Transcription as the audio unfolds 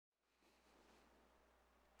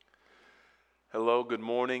Hello, good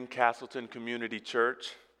morning, Castleton Community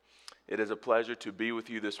Church. It is a pleasure to be with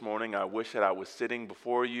you this morning. I wish that I was sitting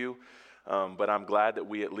before you, but I'm glad that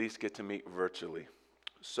we at least get to meet virtually.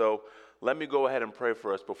 So let me go ahead and pray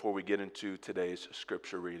for us before we get into today's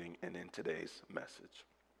scripture reading and in today's message.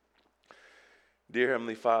 Dear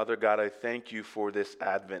Heavenly Father, God, I thank you for this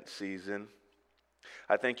Advent season.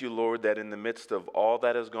 I thank you, Lord, that in the midst of all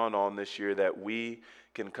that has gone on this year, that we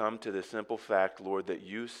can come to the simple fact, Lord, that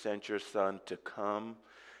you sent your Son to come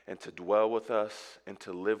and to dwell with us and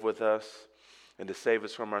to live with us and to save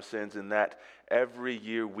us from our sins, and that every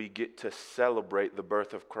year we get to celebrate the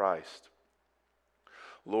birth of Christ.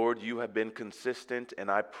 Lord, you have been consistent,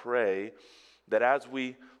 and I pray that as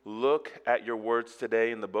we look at your words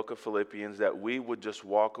today in the book of Philippians, that we would just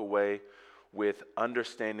walk away with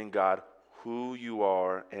understanding, God, who you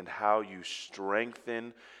are and how you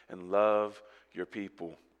strengthen and love your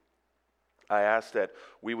people. I ask that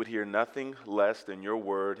we would hear nothing less than your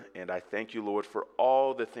word, and I thank you, Lord, for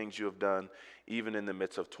all the things you have done, even in the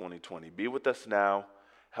midst of 2020. Be with us now.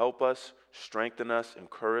 Help us, strengthen us,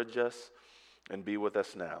 encourage us, and be with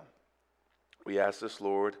us now. We ask this,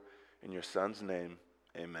 Lord, in your Son's name,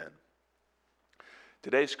 amen.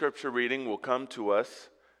 Today's scripture reading will come to us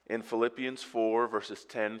in Philippians 4, verses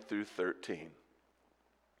 10 through 13.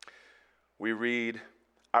 We read,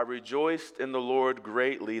 I rejoiced in the Lord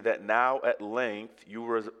greatly that now at length you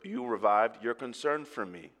revived your concern for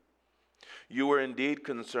me. You were indeed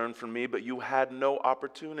concerned for me, but you had no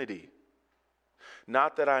opportunity.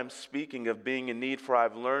 Not that I'm speaking of being in need, for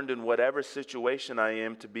I've learned in whatever situation I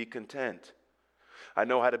am to be content. I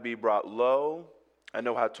know how to be brought low. I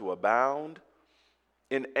know how to abound.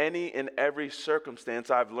 In any and every circumstance,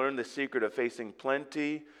 I've learned the secret of facing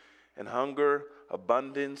plenty and hunger,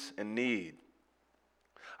 abundance and need.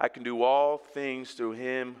 I can do all things through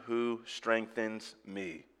him who strengthens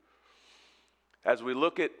me. As we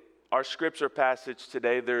look at our scripture passage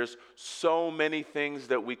today, there's so many things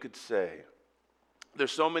that we could say.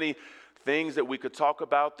 There's so many things that we could talk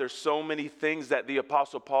about. There's so many things that the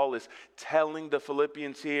Apostle Paul is telling the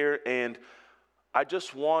Philippians here, and I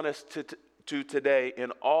just want us to today,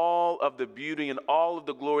 in all of the beauty and all of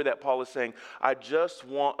the glory that Paul is saying, I just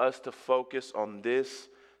want us to focus on this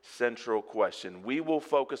central question. We will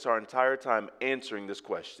focus our entire time answering this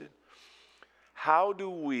question. How do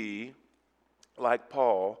we, like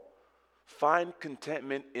Paul, find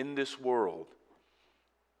contentment in this world?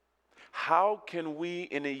 How can we,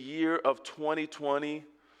 in a year of 2020,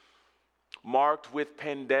 marked with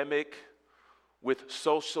pandemic, with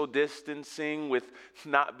social distancing, with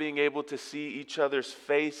not being able to see each other's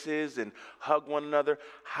faces and hug one another,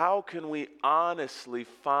 how can we honestly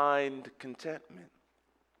find contentment?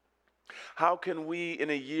 How can we, in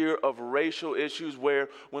a year of racial issues where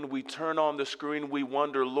when we turn on the screen we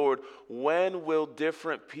wonder, Lord, when will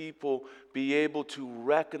different people be able to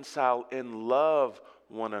reconcile and love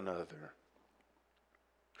one another?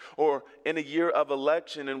 Or in a year of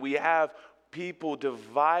election and we have people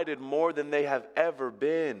divided more than they have ever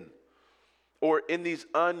been, or in these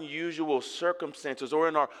unusual circumstances, or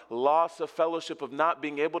in our loss of fellowship of not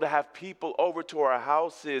being able to have people over to our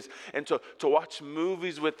houses and to watch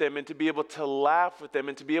movies with them and to be able to laugh with them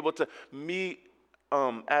and to be able to meet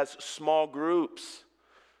as small groups.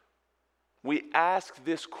 We ask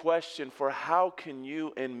this question for how can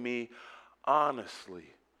you and me honestly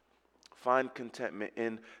find contentment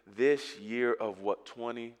in this year of what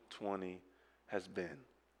 2020 has been?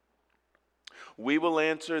 We will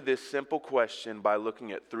answer this simple question by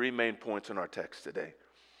looking at three main points in our text today.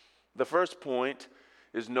 The first point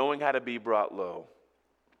is knowing how to be brought low.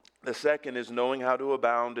 The second is knowing how to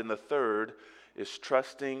abound. And the third is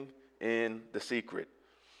trusting in the secret.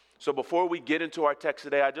 So before we get into our text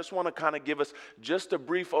today, I just want to kind of give us just a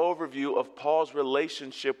brief overview of Paul's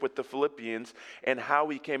relationship with the Philippians and how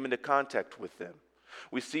he came into contact with them.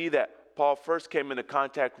 We see that Paul first came into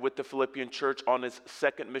contact with the Philippian church on his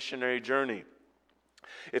second missionary journey.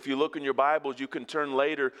 If you look in your Bibles, you can turn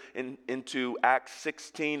later into Acts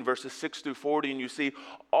 16, verses 6 through 40, and you see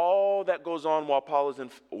all that goes on while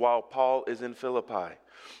Paul is in Philippi.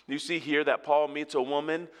 You see here that Paul meets a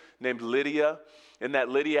woman named Lydia, and that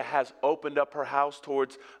Lydia has opened up her house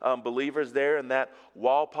towards believers there, and that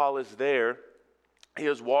while Paul is there, he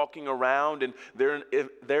is walking around, and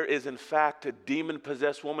there is in fact a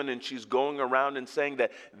demon-possessed woman, and she's going around and saying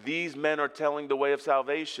that these men are telling the way of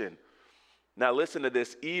salvation. Now listen to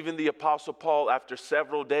this. Even the Apostle Paul, after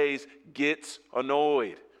several days, gets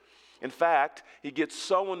annoyed. In fact, he gets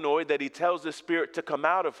so annoyed that he tells the spirit to come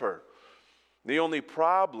out of her. The only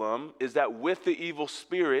problem is that with the evil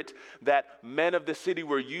spirit, that men of the city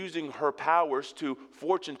were using her powers to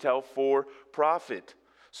fortune tell for profit.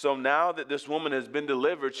 So now that this woman has been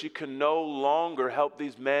delivered, she can no longer help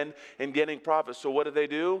these men in getting profit. So what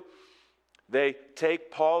do? They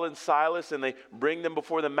take Paul and Silas and they bring them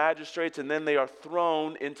before the magistrates, and then they are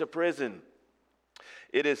thrown into prison.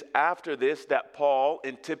 It is after this that Paul,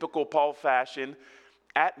 in typical Paul fashion,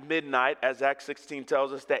 at midnight, as Acts 16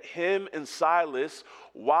 tells us, that him and Silas,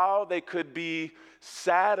 while they could be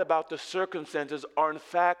sad about the circumstances, are in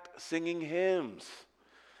fact singing hymns.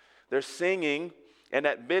 They're singing, and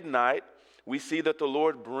at midnight, we see that the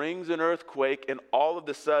Lord brings an earthquake, and all of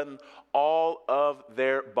a sudden, all of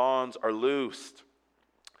their bonds are loosed.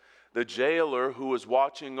 The jailer who is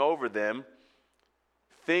watching over them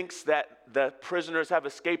thinks that the prisoners have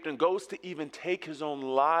escaped and goes to even take his own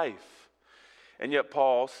life. And yet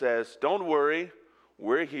Paul says, don't worry,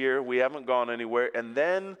 we're here, we haven't gone anywhere. And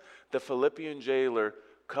then the Philippian jailer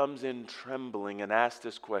comes in trembling and asks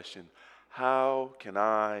this question, how can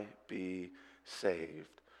I be saved?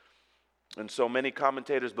 And so many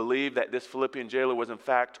commentators believe that this Philippian jailer was in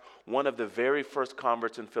fact one of the very first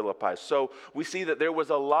converts in Philippi. So we see that there was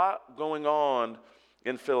a lot going on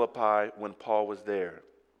in Philippi when Paul was there.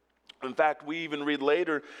 In fact, we even read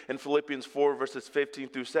later in Philippians 4, verses 15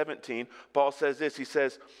 through 17, Paul says this, he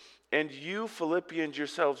says, and you Philippians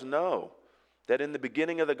yourselves know that in the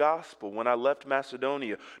beginning of the gospel, when I left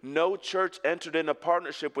Macedonia, no church entered into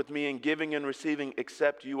partnership with me in giving and receiving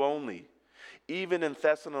except you only. Even in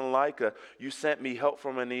Thessalonica, you sent me help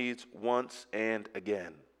for my needs once and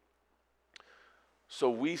again. So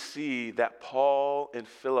we see that Paul and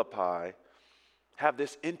Philippi have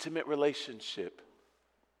this intimate relationship.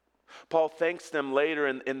 Paul thanks them later,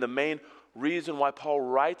 and the main reason why Paul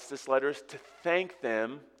writes this letter is to thank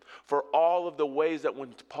them for all of the ways that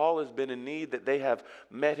when Paul has been in need, that they have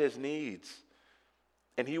met his needs.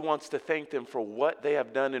 And he wants to thank them for what they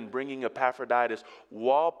have done in bringing Epaphroditus.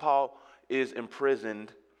 While Paul is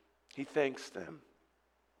imprisoned, he thanks them.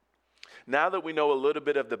 Now that we know a little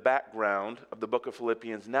bit of the background of the book of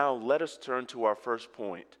Philippians, now let us turn to our first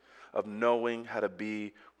point of knowing how to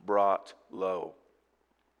be brought low.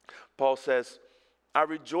 Paul says, I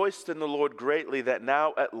rejoiced in the Lord greatly that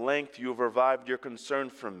now at length you have revived your concern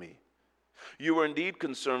for me. You were indeed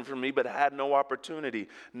concerned for me, but had no opportunity.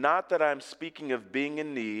 Not that I am speaking of being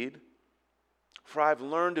in need, for I've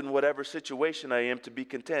learned in whatever situation I am to be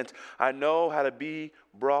content. I know how to be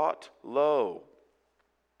brought low.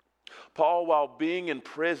 Paul, while being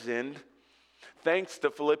imprisoned, thanks the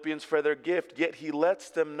Philippians for their gift, yet he lets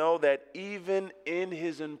them know that even in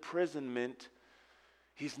his imprisonment,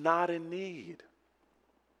 he's not in need.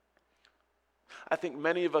 I think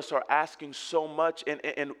many of us are asking so much, and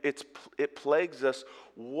it plagues us.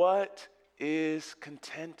 What is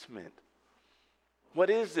contentment? What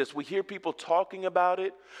is this? We hear people talking about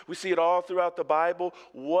it. We see it all throughout the Bible.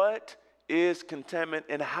 What is contentment,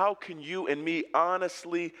 and how can you and me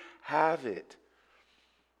honestly have it?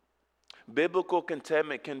 Biblical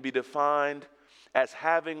contentment can be defined as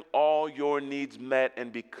having all your needs met,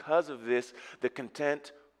 and because of this, the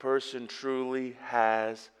content person truly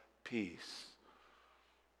has peace.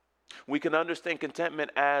 We can understand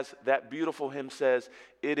contentment as that beautiful hymn says,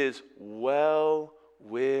 it is well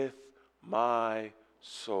with my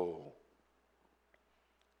soul.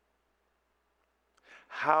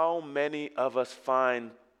 How many of us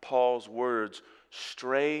find Paul's words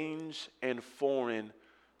strange and foreign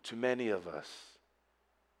to many of us?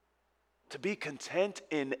 To be content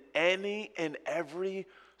in any and every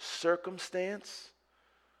circumstance?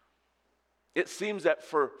 It seems that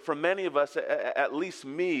for many of us, at least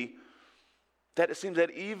me, that it seems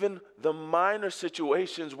that even the minor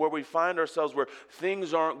situations where we find ourselves, where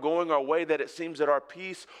things aren't going our way, that it seems that our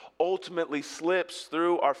peace ultimately slips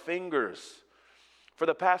through our fingers. For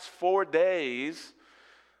the past 4 days,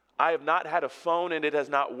 I have not had a phone and it has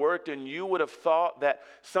not worked, and you would have thought that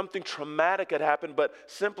something traumatic had happened, but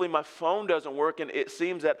simply my phone doesn't work, and it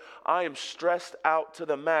seems that I am stressed out to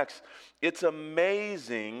the max. It's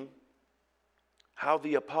amazing how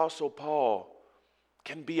the Apostle Paul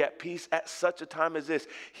can be at peace at such a time as this.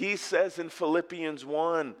 He says in Philippians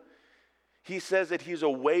 1, he says that he's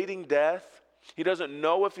awaiting death. He doesn't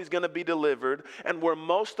know if he's going to be delivered. And where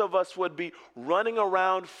most of us would be running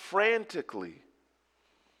around frantically,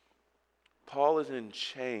 Paul is in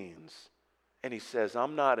chains. And he says,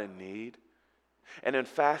 I'm not in need. And in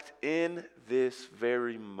fact, in this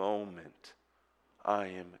very moment, I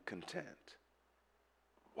am content.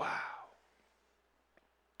 Wow.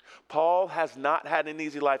 Paul has not had an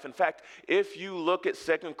easy life. In fact, if you look at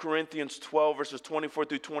 2 Corinthians 12, verses 24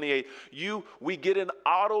 through 28, we get an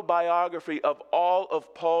autobiography of all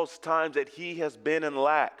of Paul's times that he has been in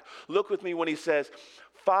lack. Look with me when he says,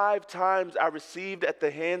 5 times I received at the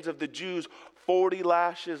hands of the Jews 40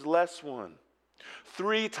 lashes less one.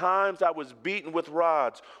 3 times I was beaten with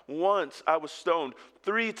rods. Once I was stoned.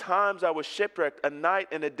 3 times I was shipwrecked. A night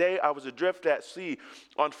and a day I was adrift at sea,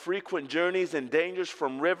 on frequent journeys and dangers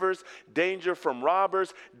from rivers, danger from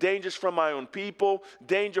robbers, dangers from my own people,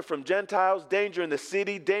 danger from Gentiles, danger in the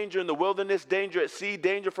city, danger in the wilderness, danger at sea,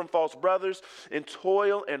 danger from false brothers, in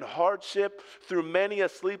toil and hardship, through many a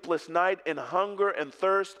sleepless night, in hunger and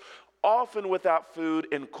thirst, often without food,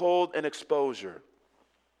 in cold and exposure.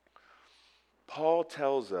 Paul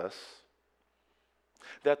tells us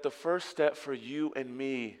that the first step for you and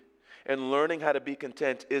me in learning how to be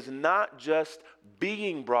content is not just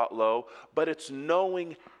being brought low, but it's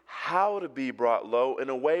knowing how to be brought low in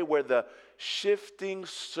a way where the shifting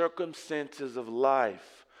circumstances of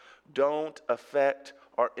life don't affect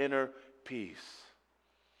our inner peace.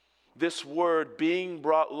 This word, being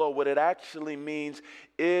brought low, what it actually means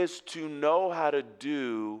is to know how to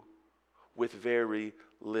do with very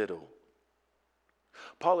little.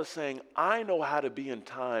 Paul is saying, I know how to be in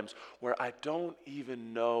times where I don't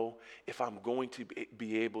even know if I'm going to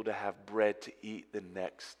be able to have bread to eat the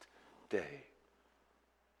next day.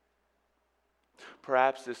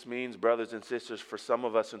 Perhaps this means, brothers and sisters, for some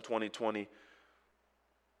of us in 2020,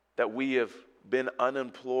 that we have been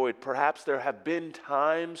unemployed. Perhaps there have been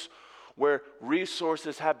times where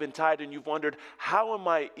resources have been tight and you've wondered, how am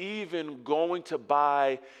I even going to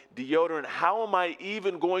buy deodorant? How am I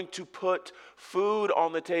even going to put food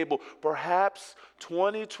on the table? Perhaps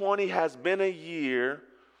 2020 has been a year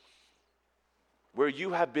where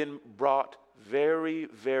you have been brought very,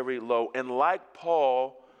 very low. And like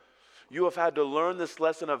Paul, you have had to learn this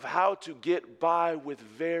lesson of how to get by with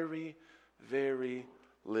very, very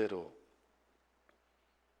little.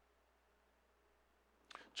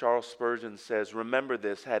 Charles Spurgeon says, remember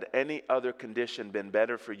this, had any other condition been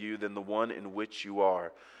better for you than the one in which you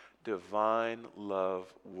are, divine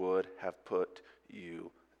love would have put you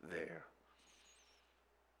there.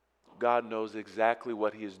 God knows exactly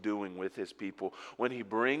what he is doing with his people when he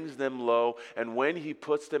brings them low and when he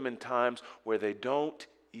puts them in times where they don't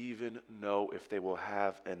even know if they will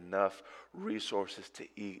have enough resources to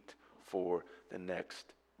eat for the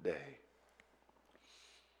next day.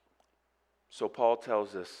 So Paul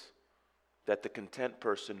tells us that the content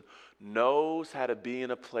person knows how to be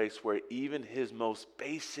in a place where even his most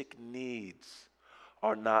basic needs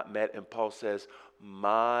are not met. And Paul says,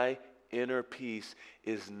 my inner peace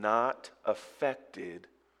is not affected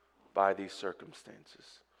by these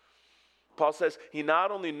circumstances. Paul says he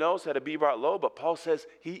not only knows how to be brought low, but Paul says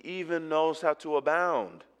he even knows how to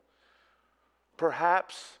abound.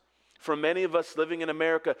 Perhaps for many of us living in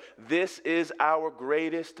America, this is our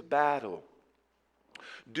greatest battle.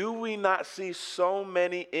 Do we not see so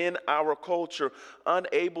many in our culture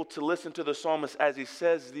unable to listen to the psalmist as he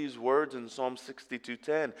says these words in Psalm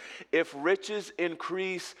 62:10? If riches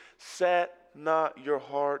increase, set not your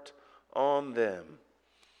heart on them.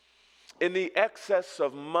 In the excess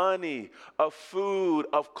of money, of food,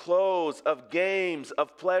 of clothes, of games,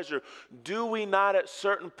 of pleasure, do we not at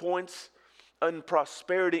certain points in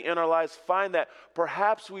prosperity in our lives find that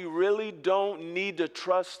perhaps we really don't need to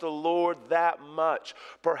trust the Lord that much?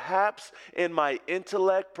 Perhaps in my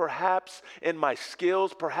intellect, perhaps in my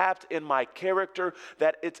skills, perhaps in my character,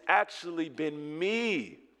 that it's actually been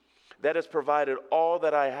me that has provided all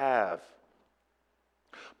that I have.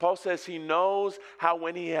 Paul says he knows how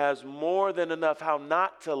when he has more than enough, how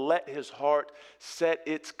not to let his heart set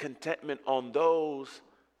its contentment on those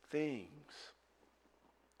things.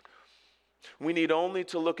 We need only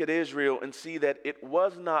to look at Israel and see that it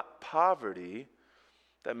was not poverty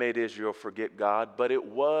that made Israel forget God, but it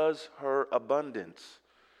was her abundance.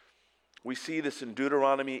 We see this in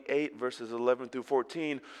Deuteronomy 8, verses 11 through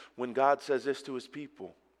 14, when God says this to his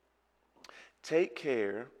people. Take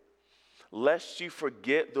care lest you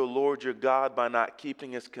forget the Lord your God by not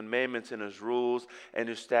keeping his commandments and his rules and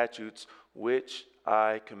his statutes, which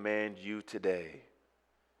I command you today.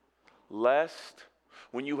 Lest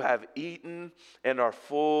when you have eaten and are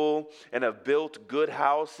full and have built good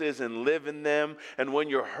houses and live in them, and when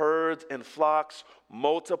your herds and flocks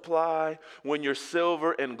multiply, when your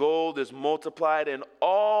silver and gold is multiplied and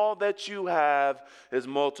all that you have is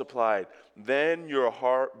multiplied, then your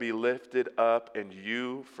heart be lifted up and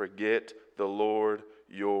you forget the Lord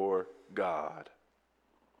your God.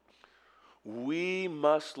 We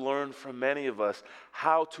must learn from many of us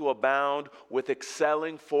how to abound with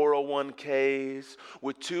excelling 401ks,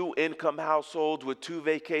 with 2-income households, with 2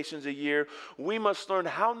 vacations a year. We must learn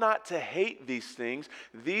how not to hate these things.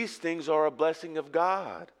 These things are a blessing of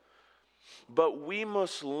God. But we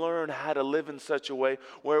must learn how to live in such a way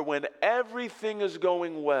where when everything is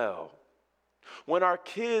going well, when our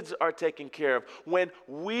kids are taken care of, when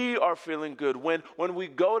we are feeling good, when we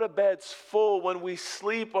go to beds full, when we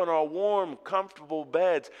sleep on our warm, comfortable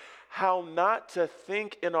beds, how not to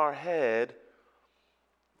think in our head,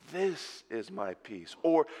 this is my peace,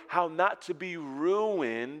 or how not to be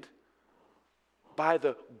ruined by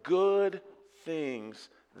the good things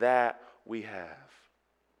that we have.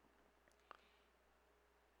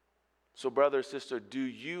 So, brother, sister, do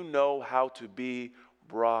you know how to be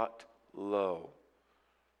brought low?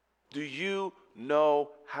 Do you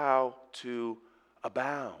know how to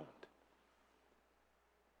abound?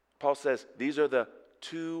 Paul says these are the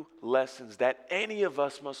 2 lessons that any of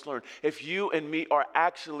us must learn if you and me are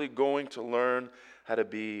actually going to learn how to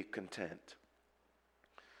be content.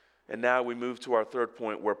 And now we move to our third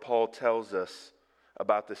point where Paul tells us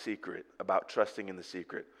about the secret, about trusting in the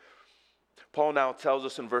secret. Paul now tells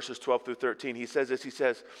us in verses 12 through 13, he says this, he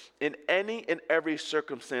says, in any and every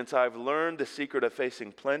circumstance I've learned the secret of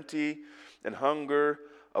facing plenty and hunger,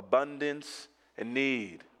 abundance and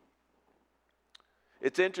need.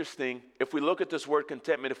 It's interesting, if we look at this word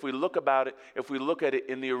contentment, if we look at it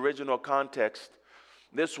in the original context,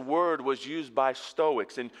 this word was used by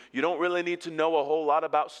Stoics, and you don't really need to know a whole lot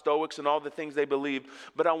about Stoics and all the things they believed,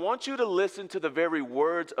 but I want you to listen to the very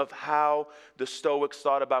words of how the Stoics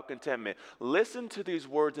thought about contentment. Listen to these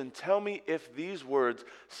words and tell me if these words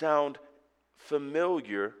sound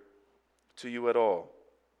familiar to you at all.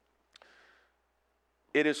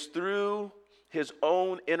 It is through his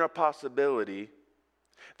own inner possibility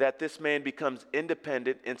that this man becomes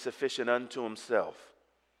independent and sufficient unto himself.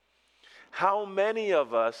 How many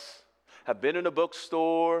of us have been in a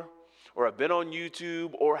bookstore or have been on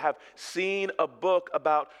YouTube or have seen a book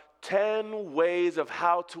about 10 ways of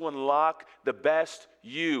how to unlock the best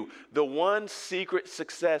you, the one secret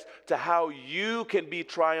success to how you can be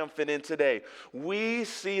triumphant in today? We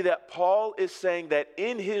see that Paul is saying that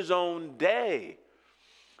in his own day,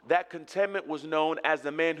 that contentment was known as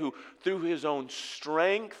the man who, through his own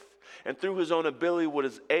strength and through his own ability,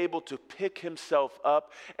 was able to pick himself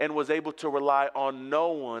up and was able to rely on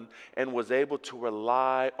no one and was able to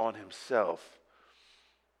rely on himself.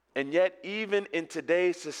 And yet, even in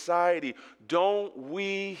today's society, don't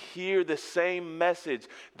we hear the same message?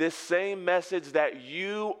 This same message that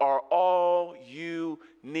you are all you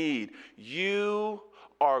need. You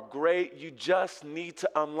are great. You just need to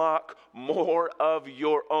unlock more of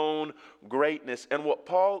your own greatness. And what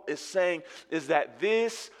Paul is saying is that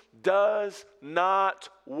this does not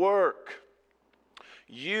work.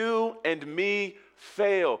 You and me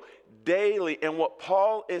fail daily. And what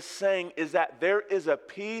Paul is saying is that there is a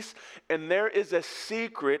peace and there is a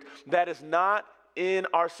secret that is not in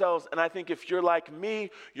ourselves. And I think if you're like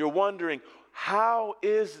me, you're wondering, how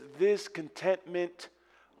is this contentment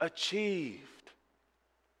achieved?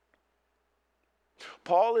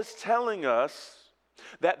 Paul is telling us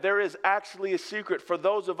that there is actually a secret for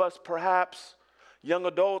those of us, perhaps young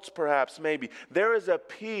adults, perhaps maybe. There is a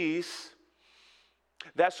peace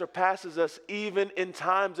that surpasses us even in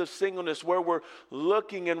times of singleness, where we're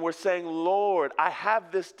looking and we're saying, Lord, I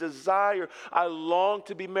have this desire. I long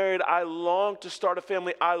to be married. I long to start a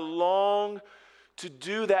family. I long to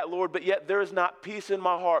do that, Lord, but yet there is not peace in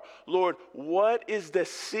my heart. Lord, what is the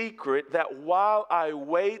secret that while I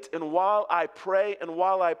wait and while I pray and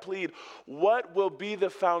while I plead, what will be the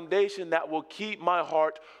foundation that will keep my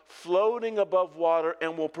heart floating above water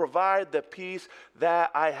and will provide the peace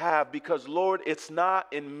that I have? Because, Lord, it's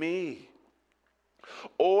not in me.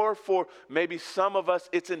 Or for maybe some of us,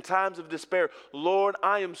 it's in times of despair. Lord,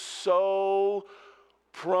 I am so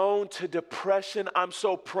prone to depression. I'm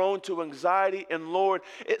so prone to anxiety. And Lord,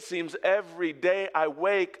 it seems every day I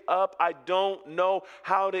wake up, I don't know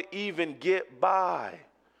how to even get by.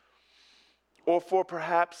 Or for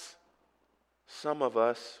perhaps some of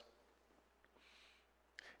us,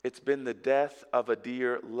 it's been the death of a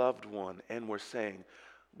dear loved one. And we're saying,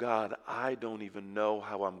 God, I don't even know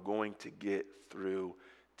how I'm going to get through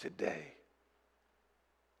today.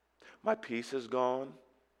 My peace is gone.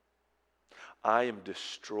 I am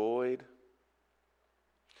destroyed.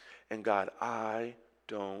 And God, I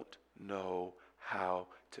don't know how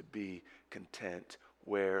to be content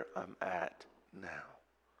where I'm at now.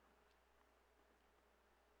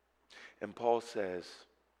 And Paul says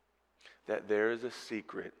that there is a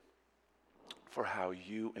secret for how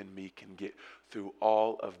you and me can get through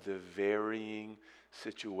all of the varying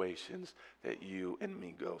situations that you and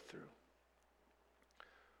me go through.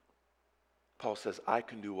 Paul says, I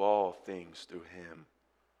can do all things through him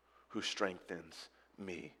who strengthens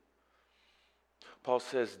me. Paul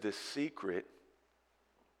says the secret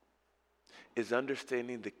is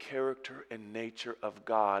understanding the character and nature of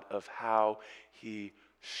God, of how he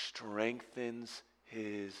strengthens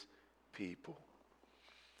his people.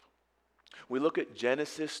 We look at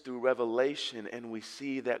Genesis through Revelation and we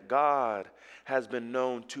see that God has been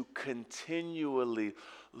known to continually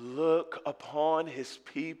look upon his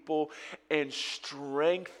people and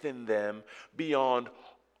strengthen them beyond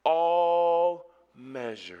all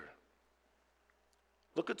measure.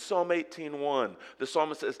 Look at Psalm 18:1. The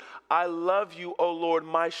psalmist says, I love you, O Lord,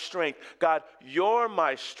 my strength. God, you're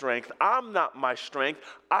my strength. I'm not my strength.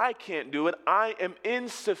 I can't do it. I am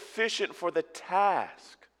insufficient for the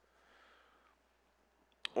task.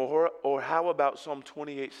 Or how about Psalm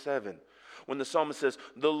 28:7? When the psalmist says,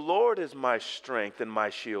 the Lord is my strength and my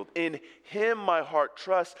shield. In him my heart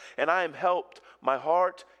trusts, and I am helped. My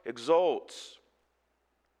heart exults.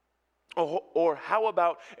 Or how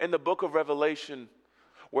about in the book of Revelation,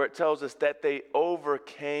 where it tells us that they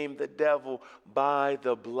overcame the devil by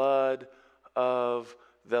the blood of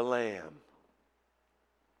the Lamb.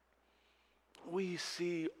 We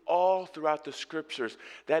see all throughout the scriptures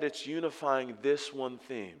that it's unifying this one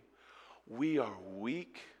theme. We are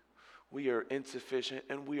weak, we are insufficient,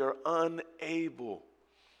 and we are unable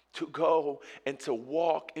to go and to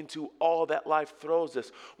walk into all that life throws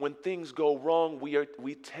us. When things go wrong,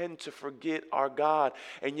 we tend to forget our God.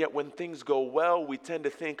 And yet when things go well, we tend to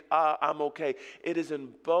think, I'm okay. It is in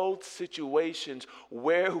both situations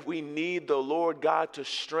where we need the Lord God to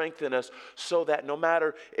strengthen us, so that no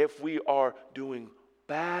matter if we are doing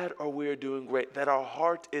bad or we are doing great, that our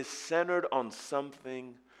heart is centered on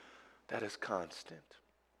something that is constant.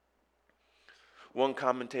 One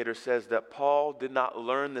commentator says that Paul did not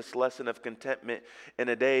learn this lesson of contentment in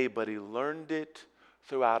a day, but he learned it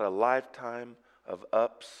throughout a lifetime of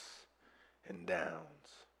ups and downs.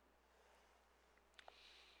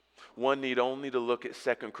 One need only to look at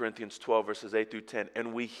 2 Corinthians 12, verses 8 through 10,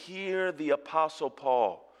 and we hear the Apostle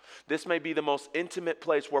Paul. This may be the most intimate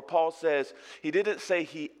place where Paul says, he didn't say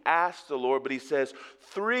he asked the Lord, but he says,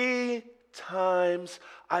 3 times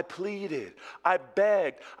I pleaded, I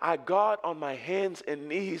begged, I got on my hands and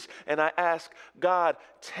knees, and I asked, God,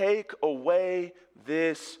 take away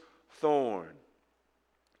this thorn.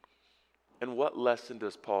 And what lesson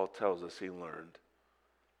does Paul tell us he learned?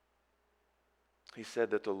 He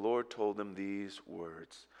said that the Lord told him these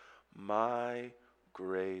words, my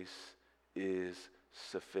grace is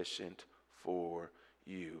sufficient for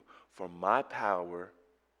you, for my power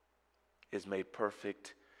is made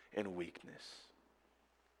perfect in weakness.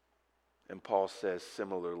 And Paul says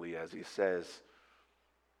similarly, as he says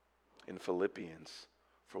in Philippians,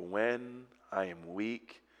 for when I am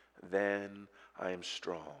weak, then I am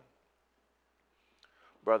strong.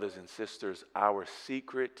 Brothers and sisters, our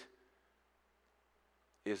secret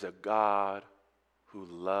is a God who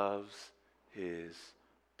loves his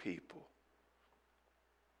people.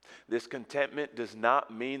 This contentment does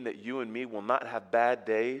not mean that you and me will not have bad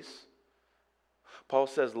days. Paul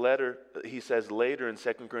says later in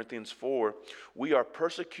 2 Corinthians 4, we are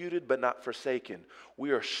persecuted but not forsaken.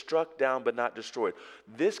 We are struck down but not destroyed.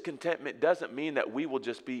 This contentment doesn't mean that we will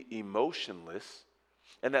just be emotionless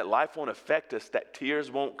and that life won't affect us, that tears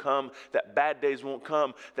won't come, that bad days won't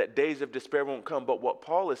come, that days of despair won't come. But what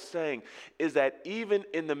Paul is saying is that even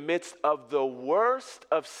in the midst of the worst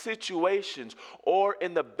of situations or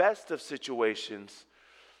in the best of situations,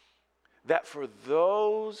 that for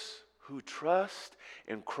those who trust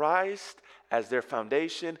in Christ as their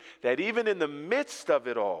foundation, that even in the midst of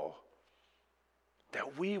it all,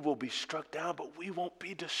 that we will be struck down, but we won't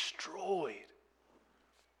be destroyed.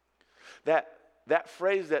 That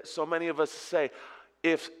phrase that so many of us say,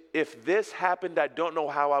 if this happened, I don't know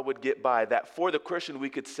how I would get by. That for the Christian, we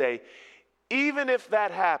could say, even if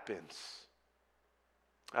that happens,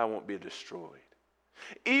 I won't be destroyed.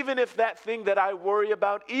 Even if that thing that I worry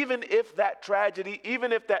about, even if that tragedy,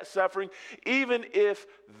 even if that suffering, even if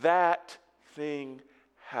that thing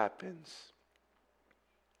happens,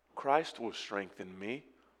 Christ will strengthen me.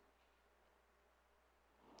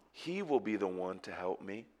 He will be the one to help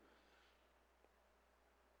me.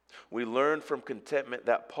 We learn from contentment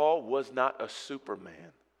that Paul was not a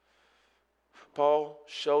Superman. Paul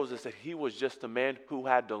shows us that he was just a man who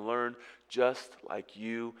had to learn just like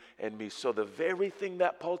you and me. So the very thing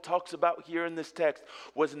that Paul talks about here in this text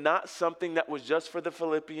was not something that was just for the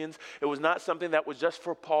Philippians. It was not something that was just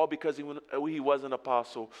for Paul because he was an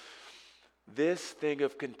apostle. This thing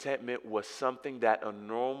of contentment was something that a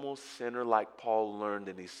normal sinner like Paul learned,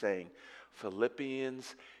 and he's saying,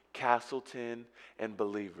 Philippians, Castleton, and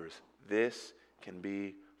believers, this can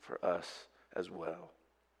be for us as well.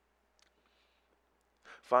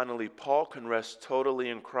 Finally, Paul can rest totally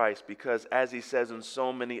in Christ because, as he says in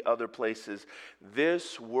so many other places,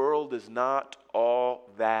 this world is not all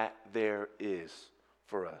that there is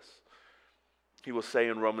for us. He will say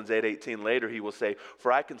in Romans 8:18 later, he will say,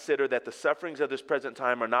 "For I consider that the sufferings of this present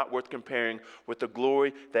time are not worth comparing with the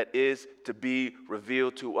glory that is to be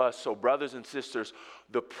revealed to us." So brothers and sisters,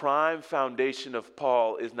 the prime foundation of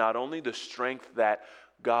Paul is not only the strength that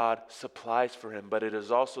God supplies for him, but it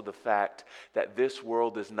is also the fact that this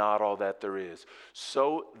world is not all that there is.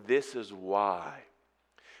 So this is why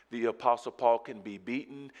the Apostle Paul can be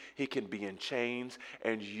beaten, he can be in chains,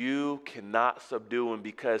 and you cannot subdue him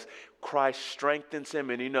because Christ strengthens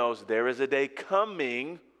him, and he knows there is a day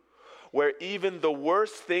coming where even the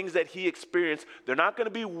worst things that he experienced, they're not going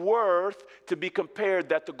to be worth to be compared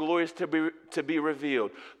that the glory is to be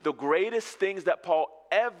revealed. The greatest things that Paul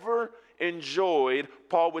ever enjoyed,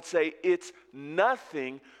 Paul would say, it's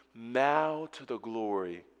nothing now to the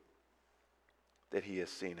glory that he has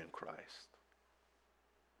seen in Christ.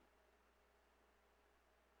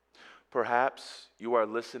 Perhaps you are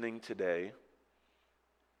listening today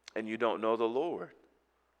and you don't know the Lord.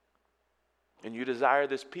 And you desire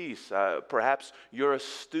this peace. Perhaps you're a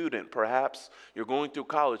student. Perhaps you're going through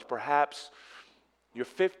college. Perhaps you're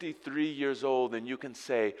 53 years old and you can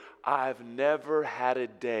say, I've never had a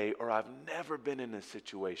day or I've never been in a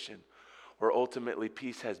situation where ultimately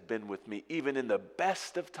peace has been with me, even in the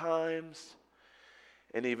best of times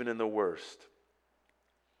and even in the worst.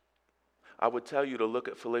 I would tell you to look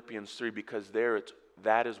at Philippians 3 because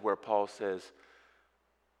that is where Paul says,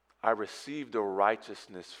 I received a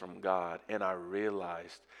righteousness from God and I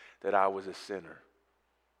realized that I was a sinner.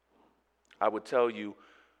 I would tell you,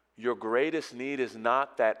 your greatest need is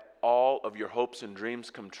not that all of your hopes and dreams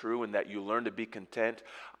come true and that you learn to be content.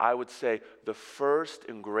 I would say the first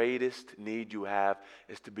and greatest need you have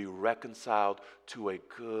is to be reconciled to a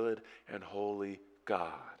good and holy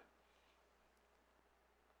God.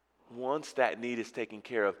 Once that need is taken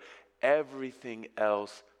care of, everything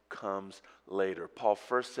else comes later. Paul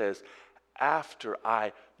first says, after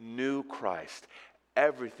I knew Christ,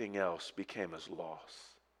 everything else became as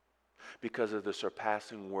loss because of the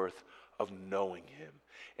surpassing worth of knowing him.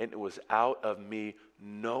 And it was out of me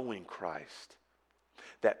knowing Christ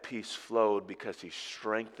that peace flowed because he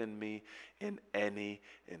strengthened me in any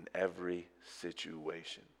and every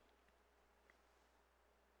situation.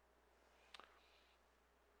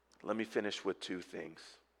 Let me finish with two things.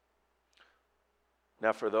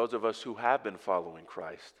 Now, for those of us who have been following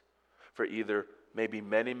Christ for either maybe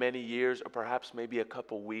many, many years or perhaps maybe a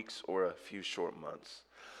couple weeks or a few short months,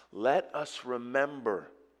 let us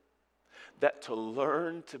remember that to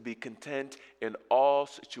learn to be content in all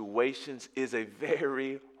situations is a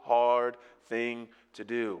very hard thing to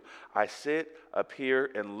do. I sit up here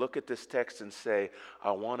and look at this text and say,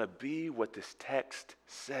 I want to be what this text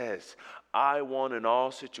says. I want in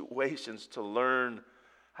all situations to learn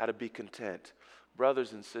how to be content.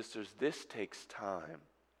 Brothers and sisters, this takes time.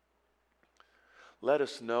 Let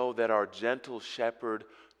us know that our gentle shepherd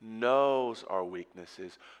knows our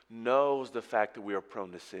weaknesses, knows the fact that we are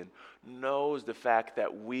prone to sin, knows the fact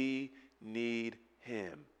that we need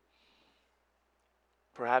him.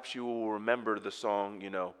 Perhaps you will remember the song,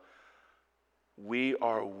 we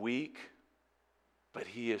are weak, but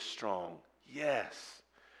he is strong. Yes,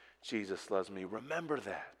 Jesus loves me. Remember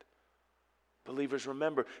that. Believers,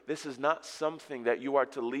 remember, this is not something that you are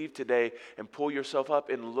to leave today and pull yourself up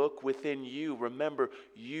and look within you. Remember,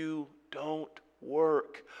 you don't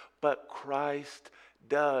work, but Christ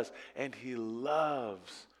does, and he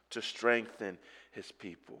loves to strengthen his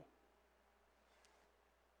people.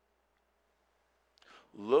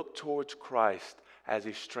 Look towards Christ as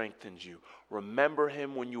he strengthens you. Remember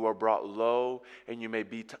him when you are brought low and you may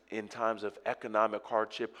be in times of economic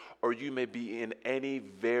hardship, or you may be in any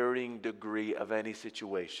varying degree of any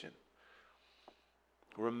situation.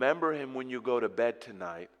 Remember him when you go to bed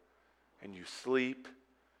tonight and you sleep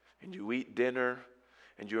and you eat dinner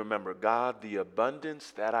and you remember, God, the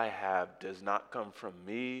abundance that I have does not come from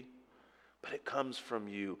me, but it comes from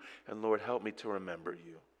you. And Lord, help me to remember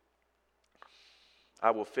you. I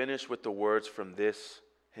will finish with the words from this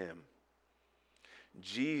hymn.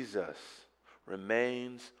 Jesus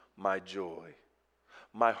remains my joy,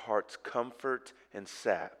 my heart's comfort and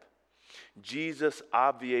sap. Jesus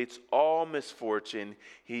obviates all misfortune.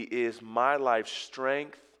 He is my life's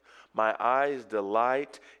strength, my eye's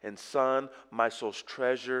delight, and sun, my soul's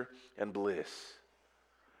treasure and bliss.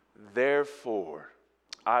 Therefore,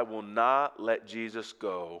 I will not let Jesus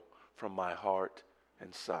go from my heart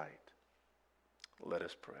and sight. Let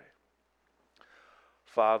us pray.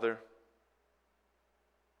 Father,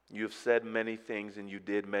 you have said many things and you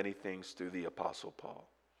did many things through the Apostle Paul.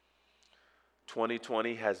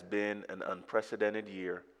 2020 has been an unprecedented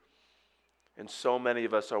year, and so many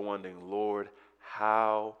of us are wondering, Lord,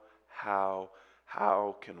 how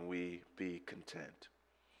can we be content?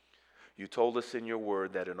 You told us in your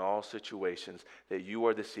word that in all situations that you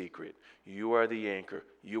are the secret, you are the anchor,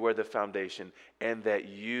 you are the foundation, and that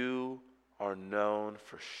you are known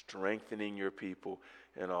for strengthening your people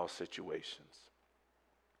in all situations.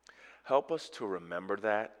 Help us to remember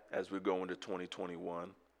that as we go into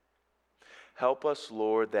 2021. Help us,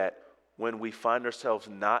 Lord, that when we find ourselves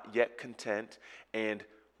not yet content and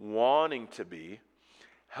wanting to be,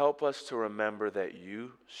 help us to remember that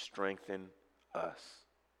you strengthen us.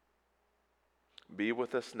 Be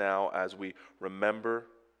with us now as we remember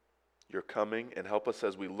your coming, and help us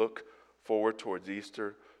as we look forward towards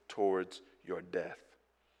Easter, towards your death.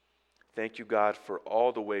 Thank you, God, for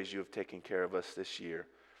all the ways you have taken care of us this year.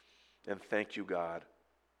 And thank you, God,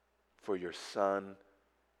 for your Son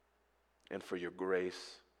and for your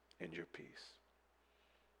grace and your peace.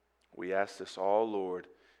 We ask this all, Lord,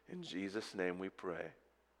 in Jesus' name we pray.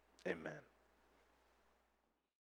 Amen.